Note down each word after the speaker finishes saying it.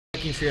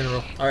Viking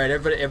funeral. All right,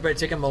 everybody,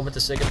 take a moment to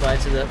say goodbye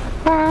to the.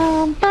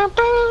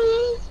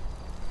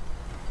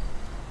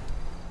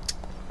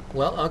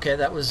 Well, okay,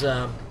 that was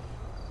that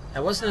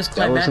wasn't as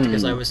climactic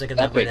as I was thinking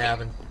that would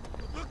happen.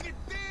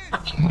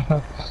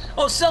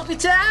 Oh, selfie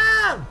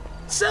time!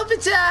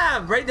 Selfie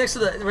time! Right next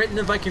to right in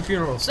the Viking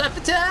funeral.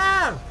 Selfie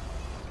time!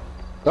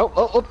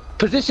 Oh,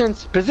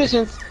 positions.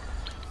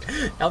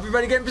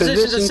 Everybody get in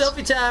positions. It's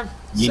selfie time.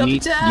 You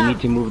need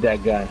to move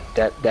that gun.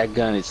 That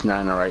gun is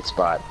not in the right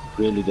spot.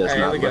 Really does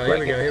not look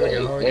like it. Here we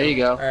go. There you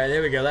go. All right,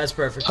 there we go. That's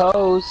perfect.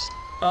 Pose.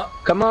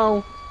 Come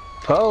on.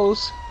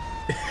 Pose.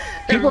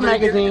 People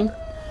magazine.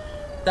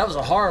 That was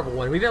a horrible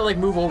one. We gotta like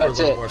move over a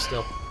little more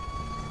still.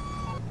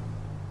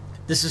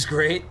 This is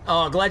great.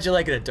 Oh, I'm glad you're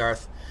liking it,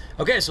 Darth.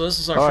 Okay, so this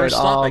is our first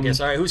stop, I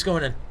guess. All right, who's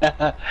going in?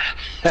 Bag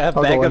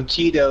of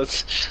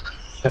Cheetos.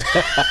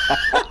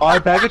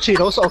 Alright, bag of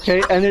Cheetos.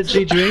 Okay,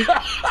 energy drink.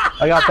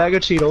 I got bag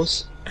of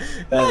Cheetos.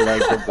 I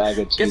like the bag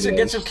of Cheetos.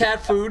 Get some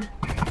cat food.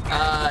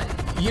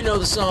 You know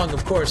the song,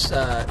 of course.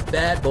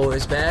 Bad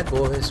boys,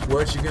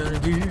 what you gonna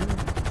do?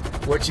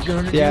 What you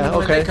gonna do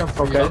when they come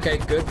for you? Okay,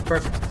 good,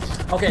 perfect.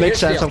 Okay, makes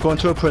sense. I'm going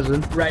to a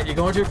prison. Right, you're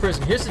going to a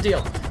prison. Here's the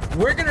deal.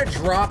 We're gonna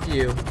drop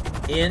you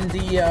in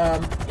the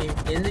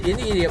in the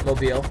idiot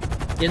mobile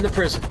in the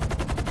prison.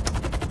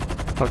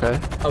 Okay.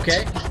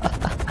 Okay.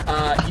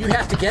 You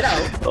have to get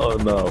out. Oh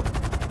no.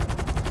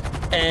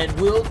 And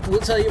we'll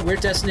tell you where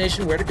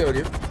destination, where to go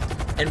to.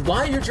 And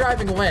while you're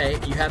driving away,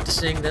 you have to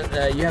sing the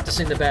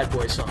Bad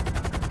Boy song.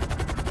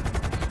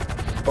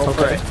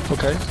 Okay.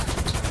 Okay.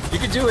 You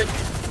can do it.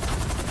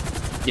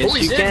 Yes,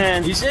 you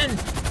can. He's in.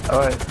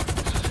 Alright.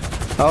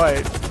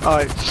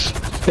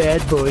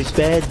 Bad boys.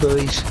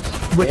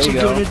 What you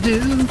gonna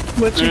do?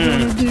 What you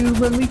gonna do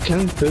when we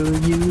come for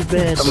you?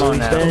 Bad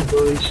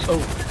boys. Oh.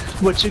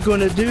 What you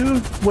gonna do?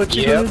 What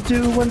you gonna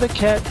do when the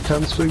cat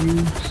comes for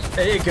you?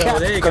 There you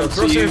go.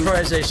 Throw some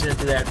improvisation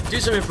into that. Do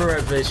some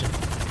improvisation.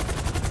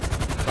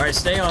 Alright,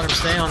 stay on him.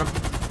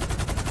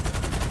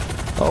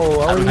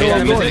 Oh, I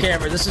got him in the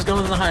camera. This is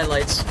going in the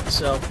highlights,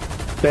 so.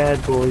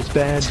 Bad boys.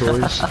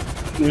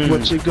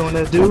 What you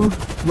gonna do?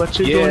 What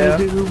you gonna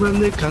do when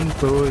they come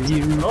for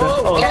you?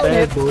 Oh,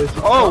 bad boys.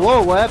 Oh,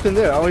 whoa, what happened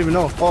there? I don't even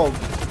know. Oh,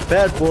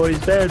 bad boys.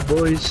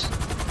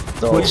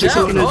 What you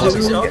gonna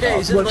do?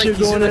 Okay, what you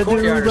gonna do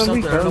when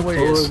we come for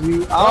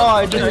you? Oh,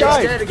 I just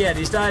died.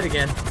 He's died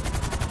again.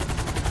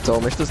 So,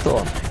 Mr.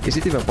 Storm, is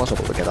it even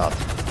possible to get out?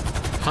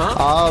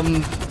 Huh?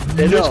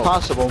 It is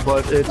possible,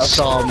 but it's it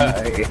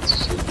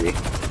should be.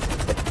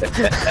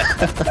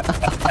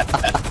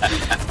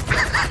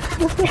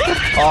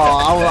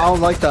 Oh, I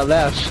don't like that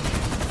laugh.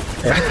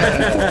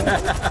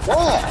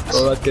 What?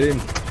 Oh, let's get in.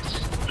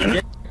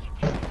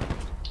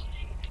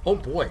 Oh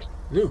boy,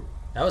 Lou,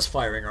 that was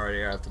firing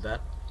already after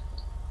that.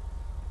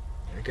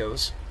 There it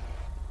goes.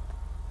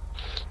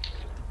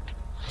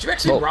 Did you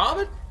actually rob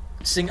it?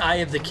 Sing "Eye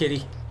of the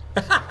Kitty."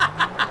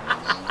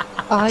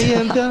 I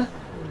am the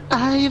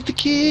eye of the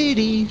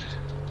kitty.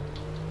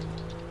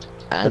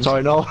 That's all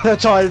I know.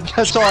 That's all I.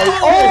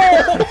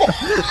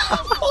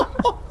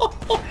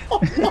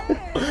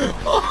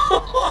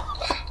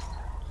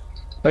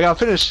 I gotta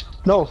finish.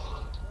 No.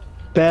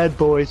 Bad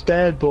boys.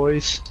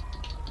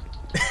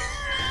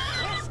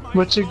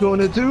 What you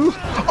gonna do?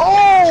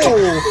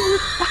 Oh!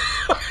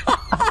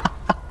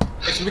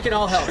 So we can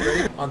all help.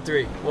 Ready? On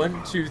 3.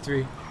 1, 2,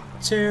 3.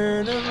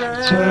 Turn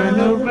around. Turn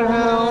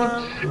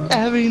around.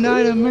 Every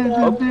night I'm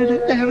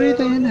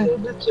everything.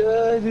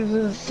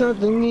 There's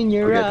something in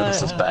your eyes.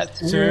 This is bad.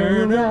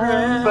 Turn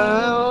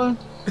around.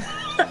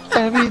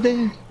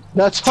 Everything.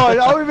 That's hard.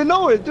 I don't even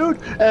know it,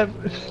 dude. I'm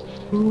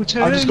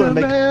just gonna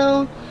make.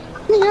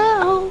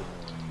 Meow.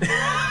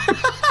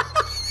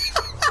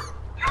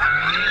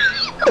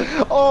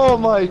 Oh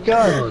my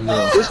god. Oh,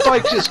 no. This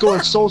bike is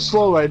going so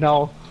slow right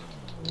now.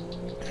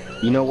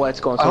 You know why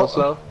it's going so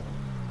slow?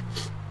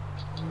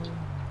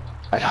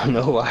 I don't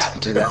know why I'm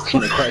just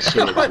asking the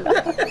question.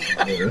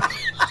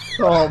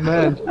 Oh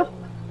man.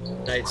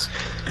 Nice.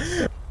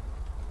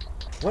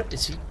 What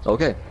is he?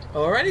 Okay.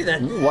 Alrighty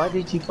then. Why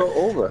did you go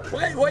over?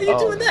 Why are you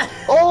doing that?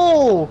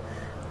 Oh!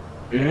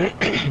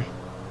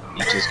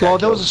 Well,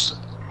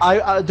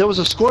 there was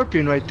a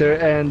scorpion right there,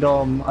 and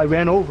I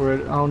ran over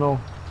it. I don't know.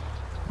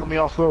 Put me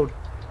off road.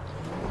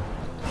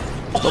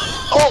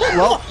 Oh,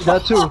 well,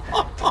 that too.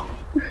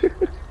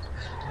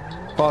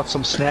 Bought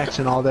some snacks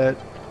and all that,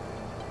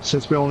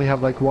 since we only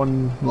have like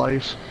one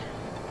life.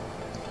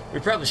 We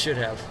probably should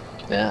have.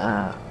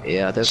 Yeah.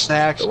 There's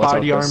snacks,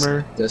 body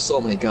armor. There's so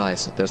many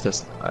guys. There's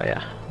this.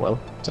 Yeah. Well,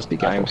 just be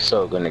careful. I'm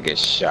so gonna get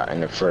shot in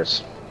the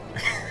first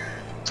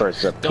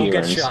appearance. Don't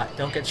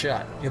get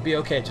shot. You'll be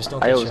okay. Just don't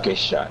get shot. I always get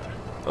shot.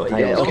 Oh,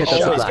 yeah, don't okay,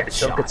 get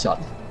don't get shot.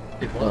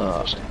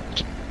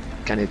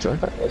 Can you join?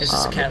 Is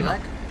this a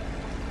Cadillac?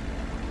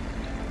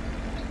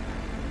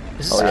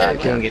 Is this Oh a yeah, I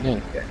Cadillac? can't get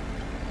in.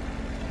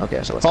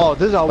 Okay, so let's Oh, go.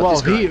 this is how well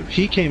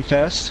he came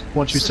fast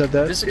once you said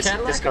that. This a This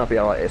Cadillac? is gonna be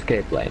our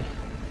escape lane.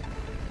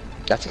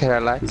 That's a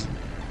Cadillac. Is that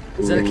a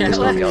This is gonna be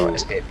Cadillac? our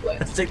escape lane.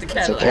 Let's take the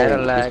It's a Cadillac.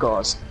 Cadillac.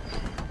 Because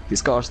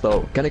These cars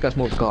though, can you guys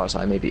move cars?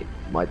 I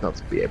might not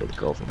be able to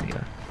go from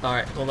here.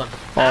 Alright, hold on.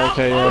 Oh,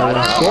 okay,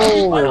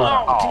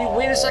 Can you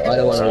wait a second? I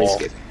don't want to risk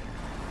it.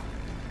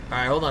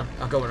 Alright, hold on.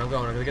 I'm going. I'm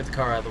gonna get the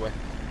car out of the way.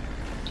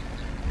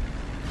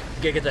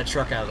 Get that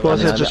truck out of the way.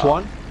 Was it just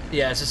one?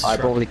 Yeah, it's just a I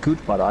truck. probably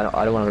could, but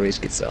I don't want to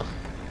risk it, so.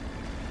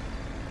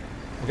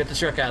 We'll get the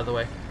truck out of the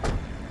way.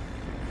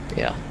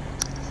 Yeah.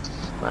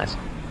 Nice.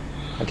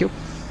 Thank you.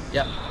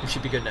 Yep, we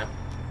should be good now.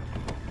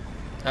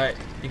 Alright,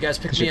 you guys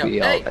pick Should me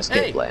be up. our Hey,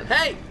 escape lane.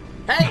 hey!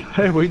 Hey!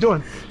 Hey, what are you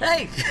doing?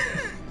 Hey!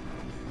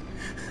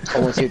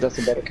 Someone see that's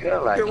a better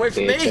Cadillac. Get away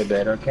from It's me. a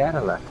better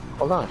Cadillac.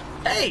 Hold on.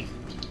 Hey!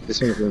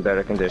 This one's in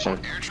better condition.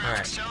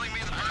 Alright.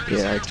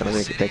 Yeah, it's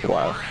gonna take a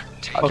while.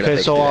 Okay,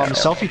 so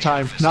selfie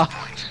time. No.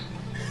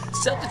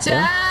 Selfie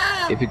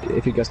time!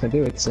 If you guys can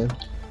do it, so.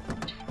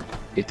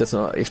 If there's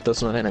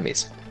no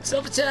enemies.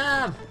 Selfie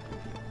time!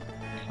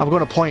 I'm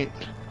gonna point.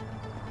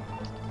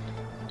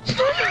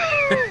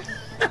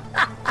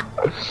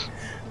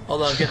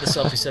 Hold on, I'm getting the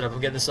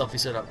selfie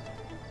set up.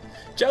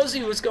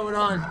 Josie, what's going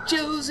on?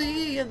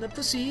 Josie and the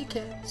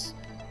Pussycats.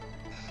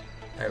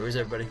 Alright, where's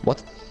everybody?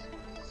 What?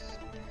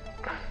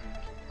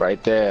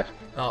 Right there.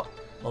 Oh,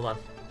 hold on.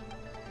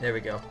 There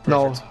we go.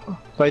 No,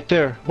 Perfect. right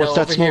there. What's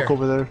that over smoke here.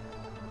 over there?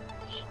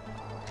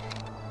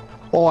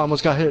 Oh, I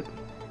almost got hit.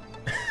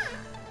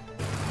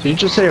 Did you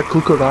just say a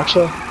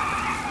cucaracha?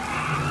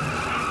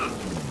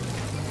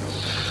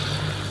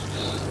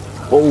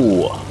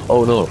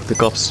 Oh no, the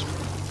cops.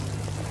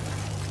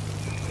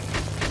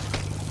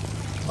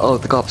 Oh,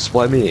 the cops,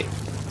 why me?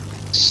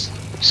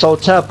 So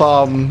Tep,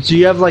 do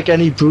you have like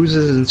any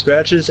bruises and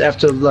scratches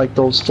after like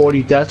those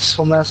 40 deaths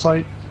from last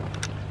night?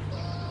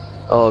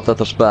 Oh, that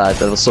was bad,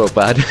 that was so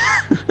bad.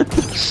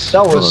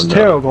 That was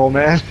terrible,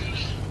 man.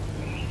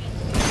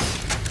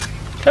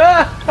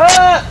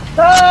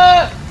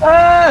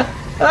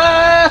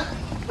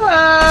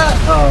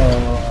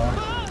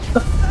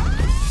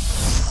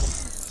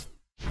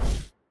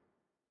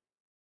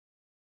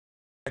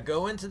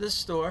 Go into this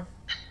store.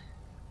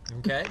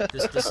 Okay,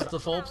 this is the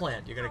full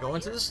plan. You're gonna go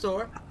into the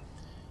store.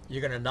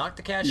 You're gonna knock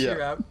the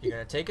cashier out. You're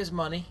gonna take his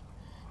money.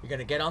 You're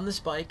gonna get on this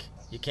bike.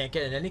 You can't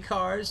get in any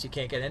cars. You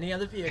can't get any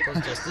other vehicles.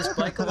 Just this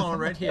bike alone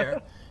right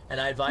here. And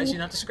I advise you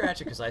not to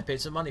scratch it because I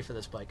paid some money for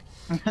this bike.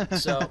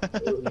 So,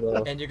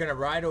 and you're gonna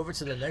ride over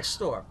to the next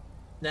store.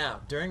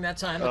 Now, during that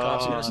time, the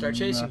cops are gonna start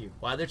chasing you.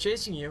 While they're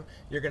chasing you,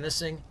 you're gonna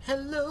sing,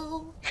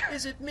 "Hello,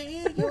 is it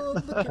me you're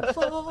looking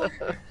for?"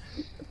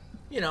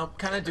 You know,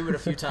 kind of do it a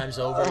few times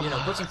over. You know,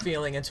 put some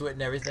feeling into it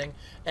and everything.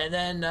 And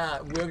then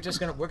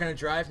we're gonna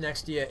drive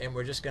next to you, and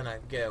we're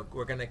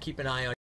gonna keep an eye on.